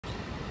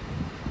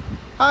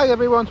Hi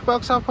everyone, welcome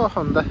to Southport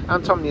Honda.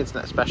 I'm Tom, the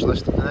Internet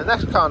Specialist, and the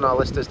next car on our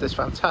list is this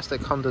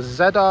fantastic Honda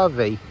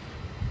ZR-V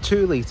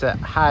 2-litre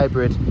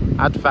hybrid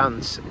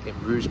Advance in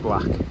Rouge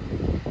Black.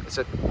 It's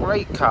a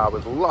great car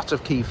with lots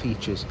of key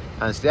features,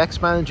 and it's the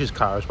ex-manager's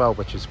car as well,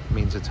 which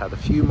means it's had a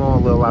few more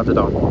little added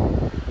on.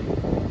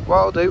 What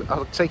I'll do,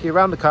 I'll take you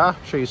around the car,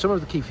 show you some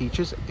of the key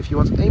features. If you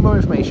want any more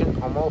information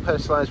or more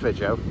personalised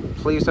video,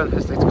 please don't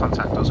hesitate to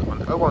contact us on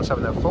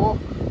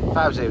 01704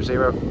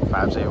 500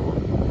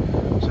 501.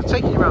 So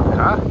taking you around the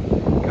car,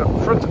 you've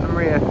got front and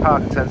rear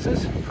parking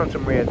sensors, front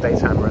and rear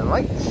daytime running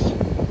lights.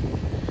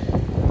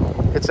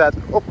 It's had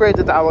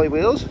upgraded alloy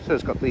wheels, so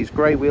it's got these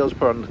grey wheels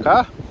put on the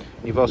car.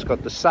 You've also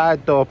got the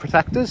side door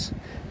protectors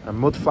and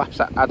mud flaps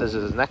that add as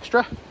an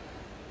extra.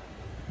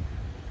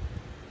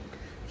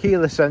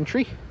 Keyless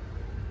entry.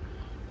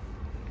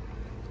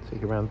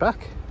 Take you around the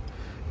back.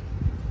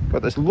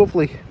 Got this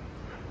lovely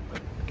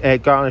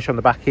garnish on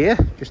the back here,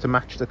 just to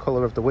match the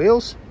colour of the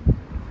wheels.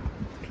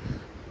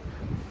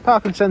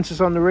 Parking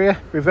sensors on the rear,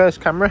 reverse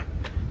camera.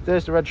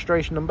 There's the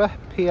registration number,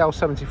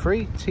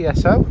 PL73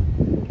 TSO.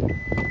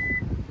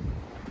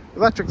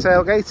 Electric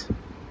tailgate.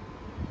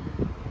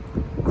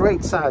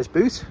 Great size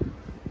boot.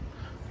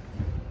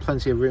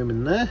 Plenty of room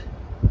in there.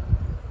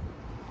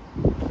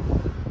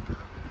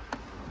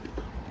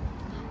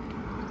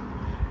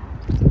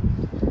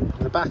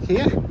 In the back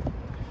here,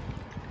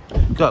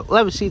 got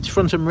leather seats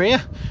front and rear.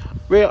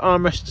 Rear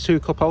armrest, 2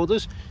 cup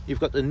holders.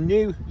 You've got the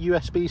new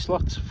USB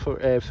slots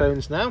for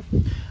phones now.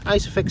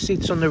 Isofix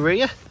seats on the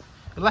rear.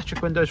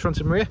 Electric windows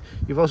front and rear.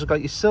 You've also got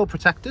your sill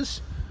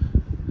protectors.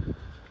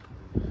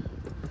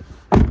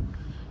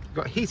 You've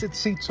got heated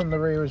seats on the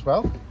rear as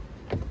well.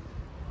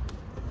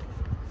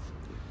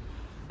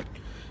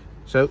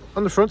 So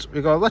on the front,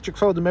 we've got electric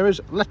folding mirrors,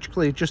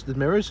 electrically adjusted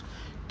mirrors.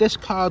 This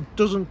car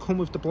doesn't come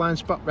with the blind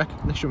spot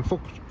recognition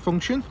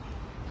function.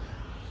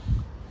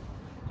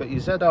 Got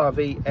your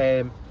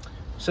ZR-V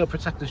sill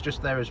protectors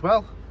just there as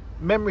well.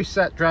 Memory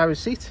set driver's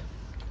seat.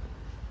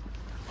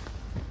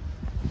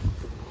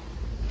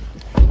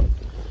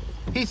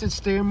 Heated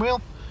steering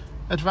wheel.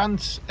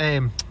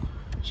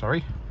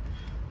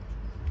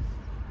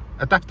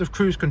 Adaptive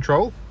cruise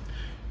control.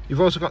 You've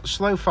also got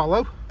slow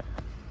follow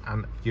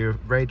and your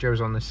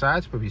radios on this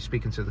side where you're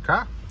speaking to the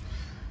car.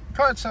 The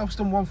car itself's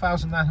done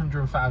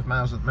 1,905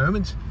 miles at the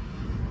moment.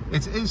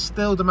 It is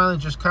still the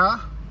manager's car,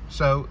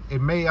 so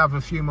it may have a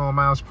few more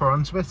miles put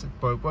onto it,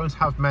 but it won't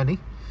have many.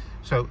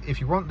 So if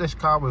you want this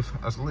car with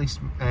as least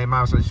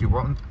miles as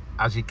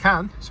you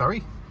can,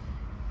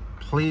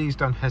 please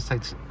don't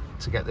hesitate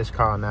to get this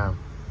car now.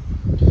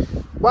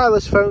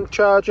 Wireless phone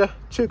charger,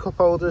 2 cup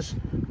holders,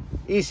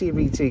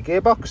 eCVT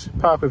gearbox,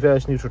 park,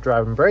 reverse, neutral,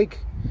 drive and brake.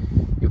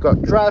 You've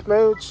got drive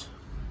modes,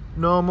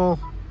 normal,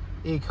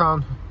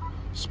 econ,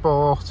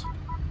 sport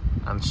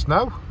and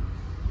snow.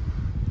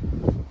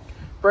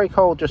 Brake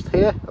hold just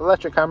here,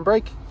 electric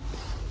handbrake.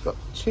 Got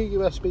 2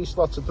 USB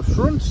slots at the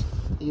front,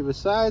 either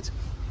side.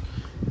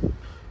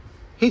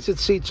 Heated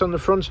seats on the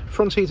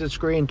front heated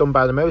screen done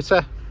by the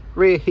motor,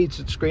 rear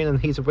heated screen and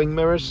heated wing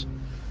mirrors,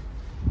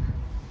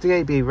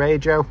 DAB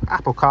radio,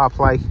 Apple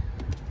CarPlay,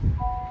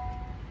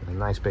 and a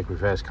nice big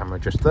reverse camera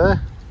just there.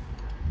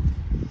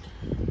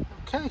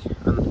 Okay,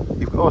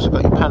 and you've also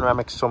got your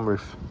panoramic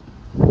sunroof,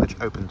 which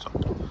opens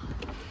up.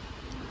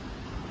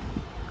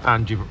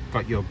 And you've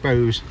got your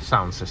Bose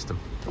sound system.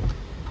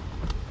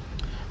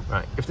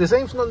 Right, if there's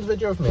anything on the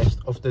video I've missed,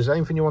 or if there's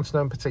anything you want to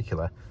know in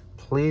particular,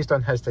 please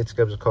don't hesitate to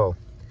give us a call.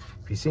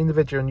 If you've seen the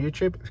video on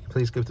YouTube, if you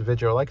please give the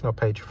video a like and our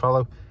page a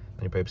follow,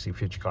 and you'll be able to see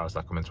future cars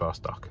that come into our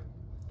stock.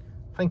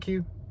 Thank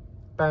you.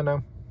 Bye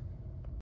now.